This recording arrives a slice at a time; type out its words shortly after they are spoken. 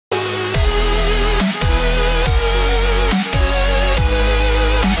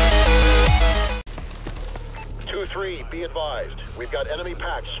3, be advised. We've got enemy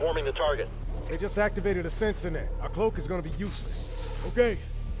packs swarming the target. They just activated a sensor net. Our cloak is gonna be useless. Okay.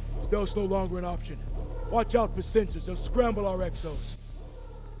 Stealth's no longer an option. Watch out for sensors. They'll scramble our exos.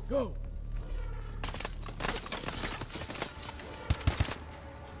 Go.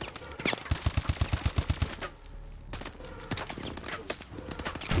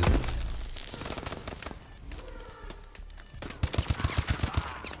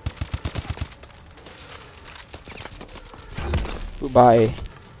 Goodbye.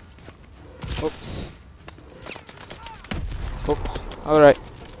 Oops. Oops. Alright.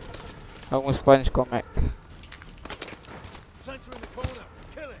 Almost punch comeback. Sensor in the corner.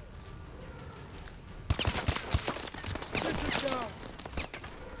 Kill it. Sensor down.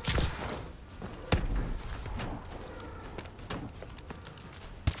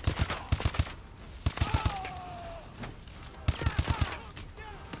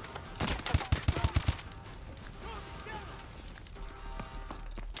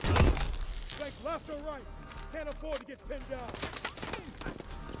 Left or right? Can't afford to get pinned down.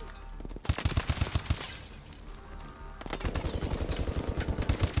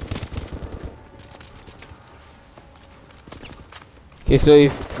 Okay, so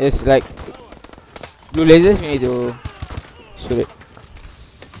if there's like blue lasers, we need to shoot it.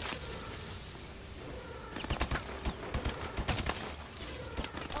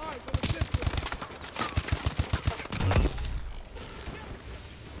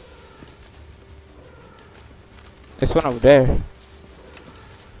 There's one over there.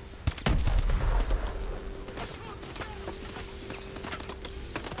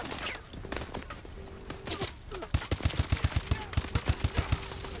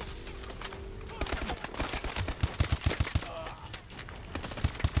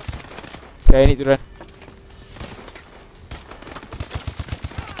 Okay, I need to run.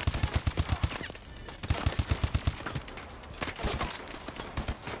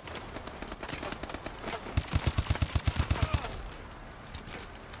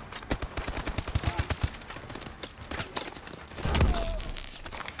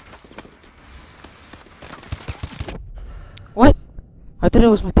 What? I thought that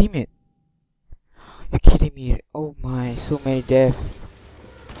was my teammate. You're kidding me. Oh my, so many deaths.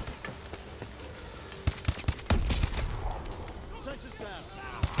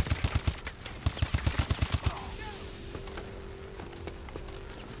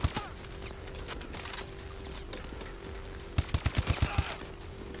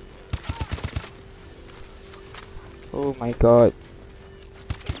 Oh my god.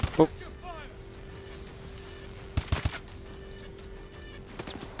 Oh.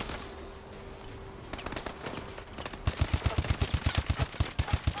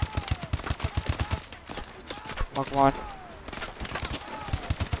 Come on.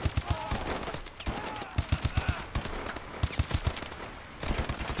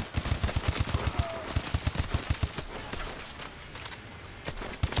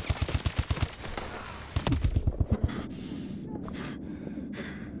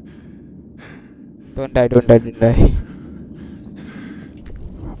 Don't die, don't die, don't die.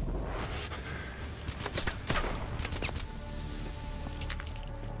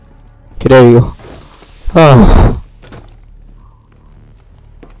 Okay, there we go. Oh.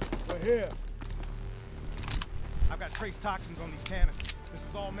 We're here. I've got trace toxins on these canisters. This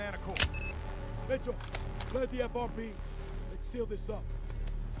is all Manicore. Mitchell, plant the FRBs. Let's seal this up.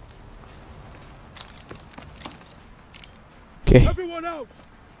 Okay. Everyone out!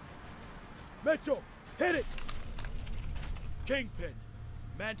 Mitchell, hit it! Kingpin,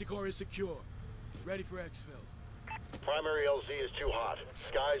 Manticore is secure. Ready for exfil. Primary LZ is too hot.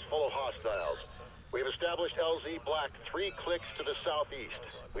 Sky's full of hostiles. We've established LZ Black 3 clicks to the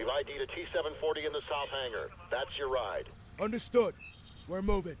southeast. We've ID'd a T-740 in the south hangar. That's your ride. Understood. We're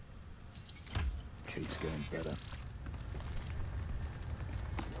moving. Keeps getting better.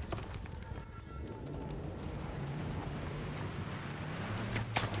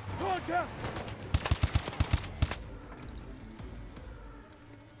 Contact!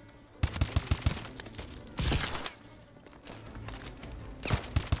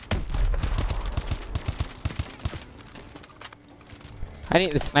 I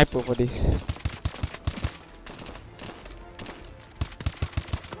need a sniper for this.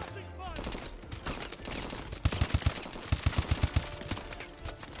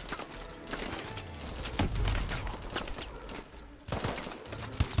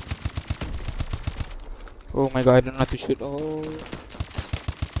 Oh my god, I don't know how to shoot. Oh.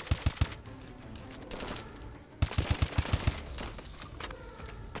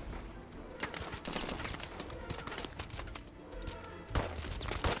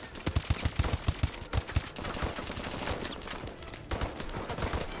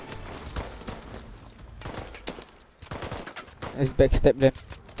 Let's backstep them.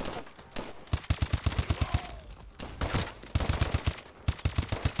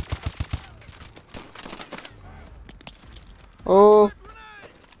 Oh.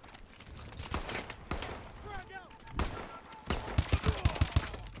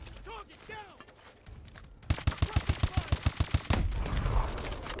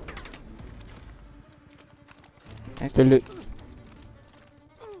 And to loot.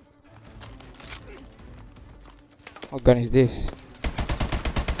 What gun is this?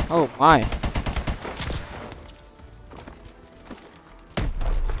 Oh my.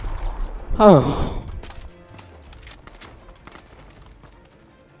 Oh.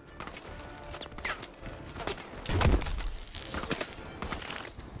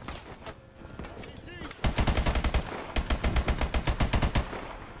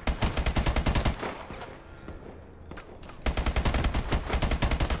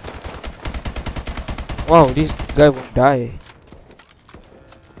 Wow, this guy won't die.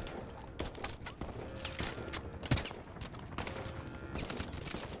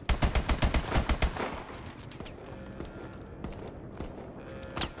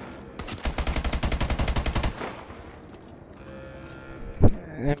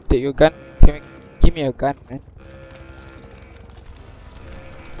 Let me take your gun. Give me a gun, man.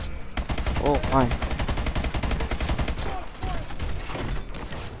 Oh my.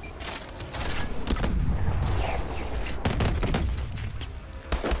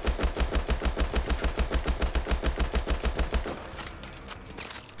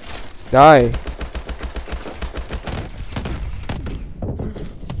 Die.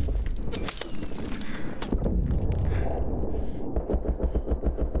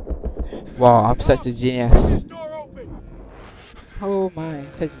 Wow, I'm such a genius. Oh my,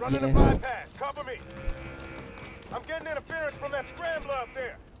 such a genius. Cover me. I'm getting interference from that scrambler up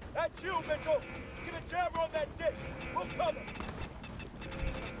there. That's you, Mitchell. Get a jammer on that ditch. We'll cover.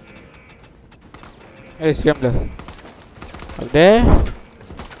 Hey, scrambler. Up there.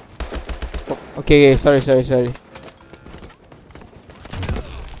 Oh, okay, sorry. Look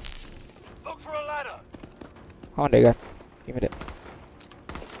for a ladder. I want that gun. Give me that.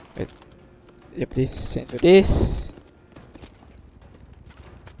 Wait. Yeah, please into this.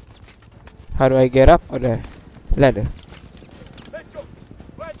 How do I get up? Oh, the ladder. Mitchell,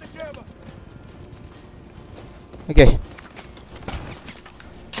 plant the jammer. Okay.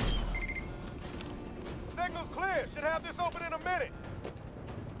 Signal's clear. Should have this open in a minute.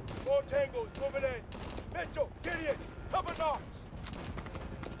 4 tangos moving in. Mitchell, Gideon, cover knocks.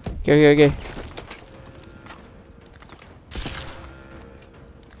 Okay.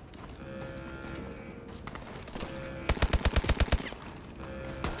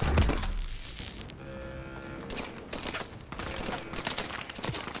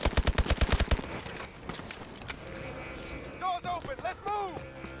 Doors open. Let's move.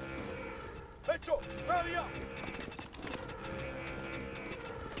 Mitchell, rally up.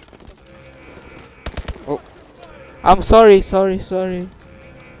 Oh, I'm sorry.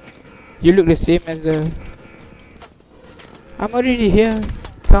 You look the same as the. I'm already here.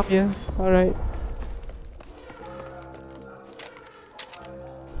 Come here. All right.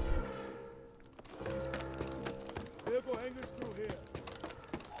 Vehicle hangers through here.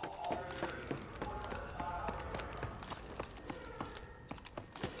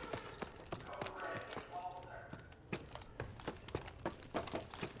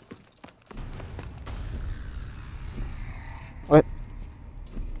 What?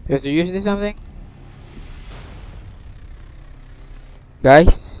 You have to use this something?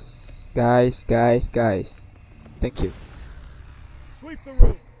 Guys. Thank you. Sweep the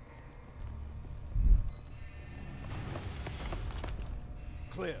room.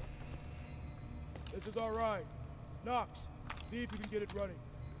 Clear. This is all right. Knox, see if you can get it running.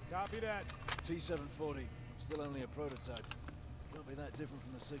 Copy that. T-740, still only a prototype. Can't be that different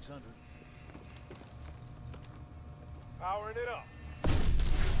from the 600. Powering it up.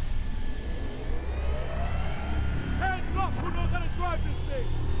 Hands up! Who knows how to drive this thing?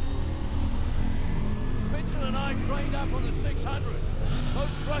 Mitchell and I trained up on the 600s.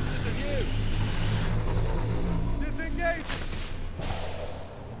 Most thrusters are new. Disengage.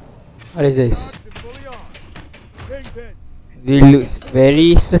 What is this? Fully on. Kingpin. It looks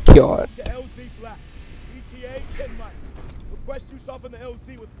very secure. To LZ Black. ETA 10 mics. Request you soften the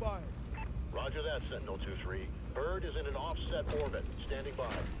LZ with fire. Roger that, Sentinel 2-3. Bird is in an offset orbit. Standing by.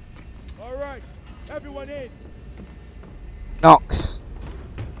 All right. Everyone in. Knox.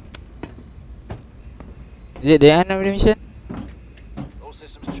 Is it the end of the mission? All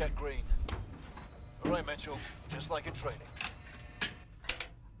systems check green. Alright, Mitchell. Just like in training.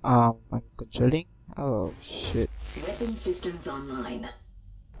 I'm controlling. Oh shit. Weapon systems online.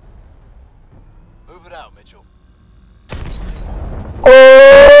 Move it out, Mitchell.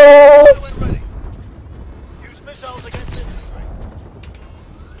 Oh! When ready. Use missiles against infantry.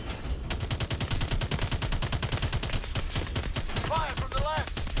 Fire from the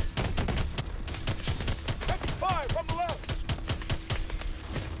left. Taking fire from the left.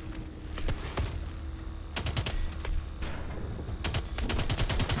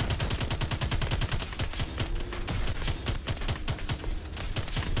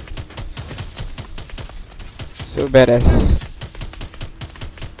 So badass.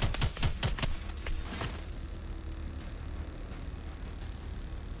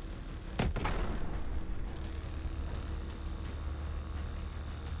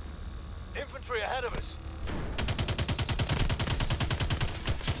 Infantry ahead of us.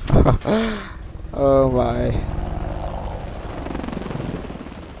 Oh my.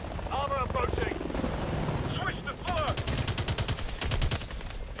 Armor approaching. Switch to fire!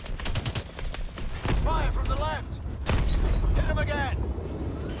 Fire from the left. Hit him again.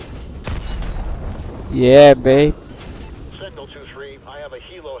 Yeah, babe. Sentinel 2-3, I have a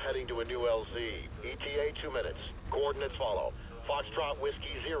helo heading to a new LZ. ETA 2 minutes. Coordinates follow. Foxtrot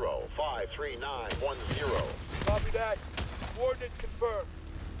Whiskey 0-53910. Copy that. Coordinates confirmed.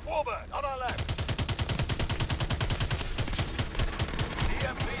 Warbird on our left.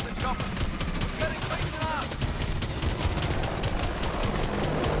 EMP the chopper. Getting taken out.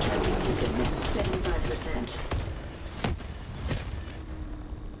 Target system 75%.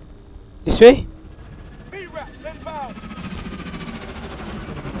 This way? B-Raps inbound.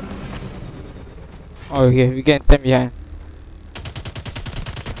 Oh, okay, we get them behind.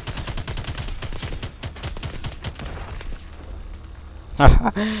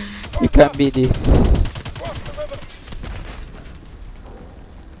 You can't beat this. Cross the river.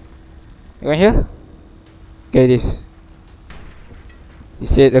 You want here? Okay, this. You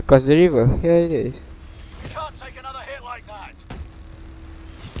said across the river. Here it is. We can't take another hit like that.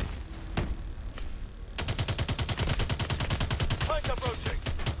 Tank approaching.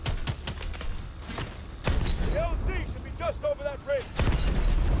 The LZ should be just over that ridge.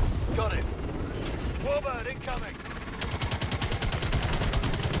 Got it. Warbird incoming.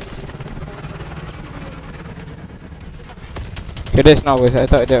 Okay, that's not ours. I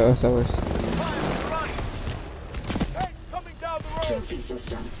thought that was ours. Fire from the right. Tank coming down the road. Trophy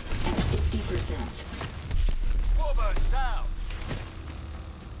system at 50%. Warbird down.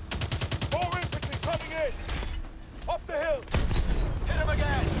 More infantry coming in. Up the hill. Hit him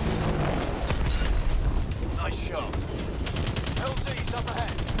again. Nice shot. LZ's up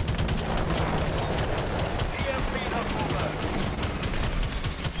ahead. EMP'd up Warbird.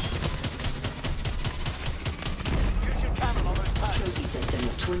 Use your cannon on those tanks. Trophy system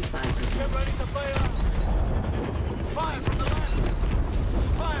at 25%. Get ready to bail out. Fire from the left.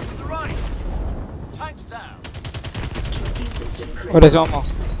 Fire from the right. Tanks down. Trophy system Oh, critical. there's one more.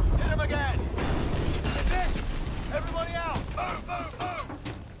 Hit him again. That's it. Everybody out. Move, move, move.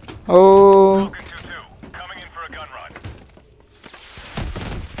 Oh, Falcon 2-2, coming in for a gun run.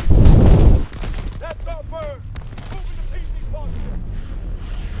 That's our bird. Moving to PC posture.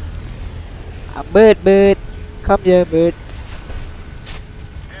 bird. Come here, bird.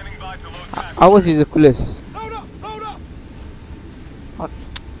 Standing by to load tack. Ours is the coolest. Load up. Load up.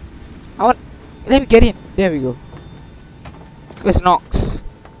 I want. Let me get in. There we go. Where's Nox?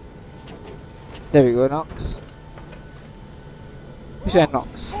 There we go, Nox. Where's that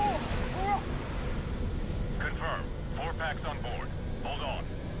Nox? Confirm. 4 packs on board. Hold on.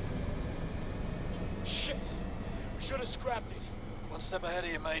 Shit. We should have scrapped it. One step ahead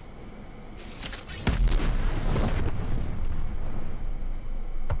of you, mate.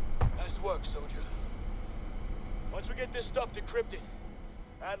 Nice work, soldier. Once we get this stuff decrypted,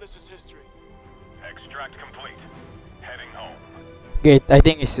 Atlas is history. Extract complete. Heading home. Okay, I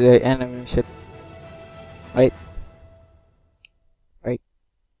think it's the enemy ship. Right? Right.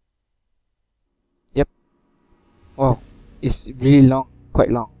 Yep. Wow. It's really long. Quite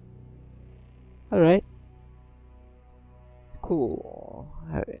long. Alright. Cool.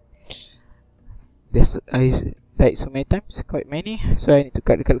 Alright. This I died so many times. Quite many. So I need to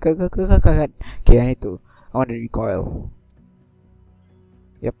cut. Okay, I need to. I want to recoil.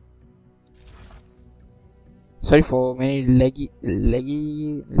 Yep. Sorry for many lagging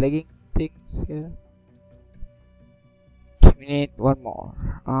things here. We need one more.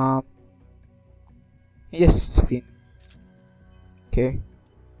 Yes, spin. Okay.